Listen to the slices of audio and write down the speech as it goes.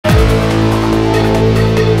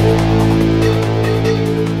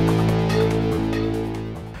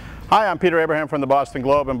Hi, I'm Peter Abraham from the Boston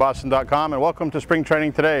Globe and Boston.com, and welcome to spring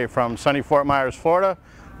training today from sunny Fort Myers, Florida,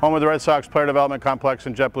 home of the Red Sox Player Development Complex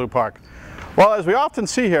in JetBlue Park. Well, as we often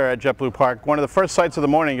see here at JetBlue Park, one of the first sights of the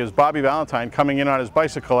morning is Bobby Valentine coming in on his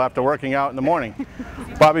bicycle after working out in the morning.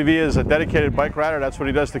 Bobby V is a dedicated bike rider. That's what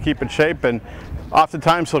he does to keep in shape, and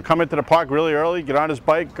oftentimes he'll come into the park really early, get on his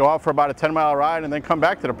bike, go out for about a 10-mile ride, and then come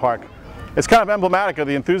back to the park. It's kind of emblematic of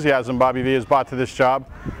the enthusiasm Bobby V has brought to this job.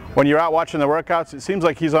 When you're out watching the workouts, it seems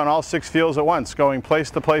like he's on all 6 fields at once, going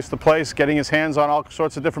place to place to place, getting his hands on all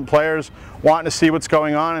sorts of different players, wanting to see what's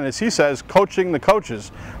going on, and as he says, coaching the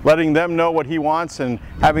coaches, letting them know what he wants and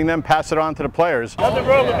having them pass it on to the players. Nothing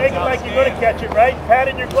wrong with making like you're going to catch it, right?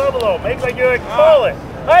 Patting your glove a little. Make like you're going to call it.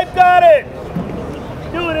 I've got it!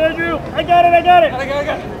 Do it, Andrew. I got it, I got it. I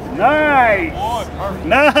got it. Nice.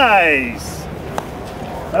 Nice.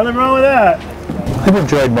 Nothing wrong with that. I've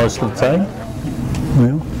enjoyed most of the time.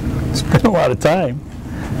 Well, it's been a lot of time,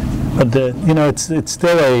 but you know, it's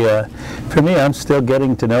still for me, I'm still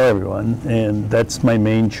getting to know everyone, and that's my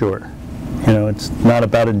main chore. You know, it's not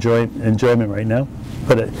about enjoyment right now,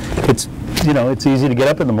 but it's you know, it's easy to get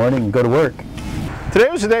up in the morning and go to work. Today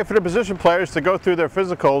was the day for the position players to go through their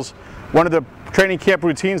physicals, one of the training camp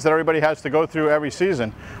routines that everybody has to go through every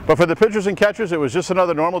season. But for the pitchers and catchers, it was just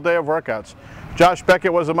another normal day of workouts. Josh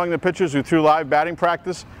Beckett was among the pitchers who threw live batting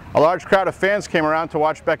practice. A large crowd of fans came around to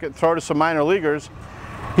watch Beckett throw to some minor leaguers.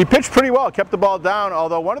 He pitched pretty well, kept the ball down,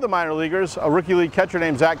 although one of the minor leaguers, a rookie league catcher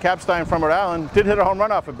named Zach Capstein from Rhode Island, did hit a home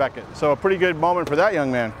run off of Beckett. So a pretty good moment for that young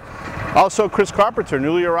man. Also, Carpenter,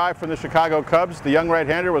 newly arrived from the Chicago Cubs. The young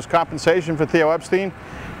right-hander was compensation for Theo Epstein.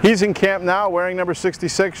 He's in camp now, wearing number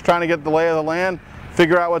 66, trying to get the lay of the land,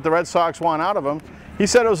 figure out what the Red Sox want out of him. He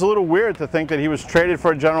said it was a little weird to think that he was traded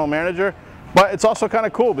for a general manager, but it's also kind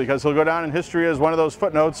of cool because he'll go down in history as one of those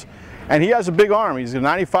footnotes. And he has a big arm. He's a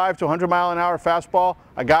 95 to 100-mile-an-hour fastball,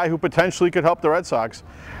 a guy who potentially could help the Red Sox.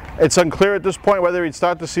 It's unclear at this point whether he'd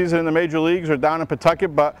start the season in the major leagues or down in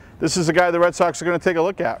Pawtucket, but this is the guy the Red Sox are going to take a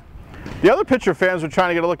look at. The other pitcher fans were trying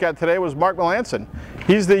to get a look at today was Mark Melanson.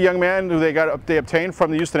 He's the young man who they obtained from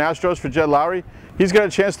the Houston Astros for Jed Lowry. He's got a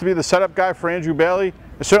chance to be the setup guy for Andrew Bailey,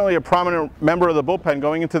 and certainly a prominent member of the bullpen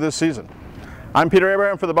going into this season. I'm Peter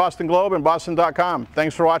Abraham for the Boston Globe and Boston.com.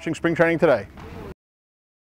 Thanks for watching Spring Training today.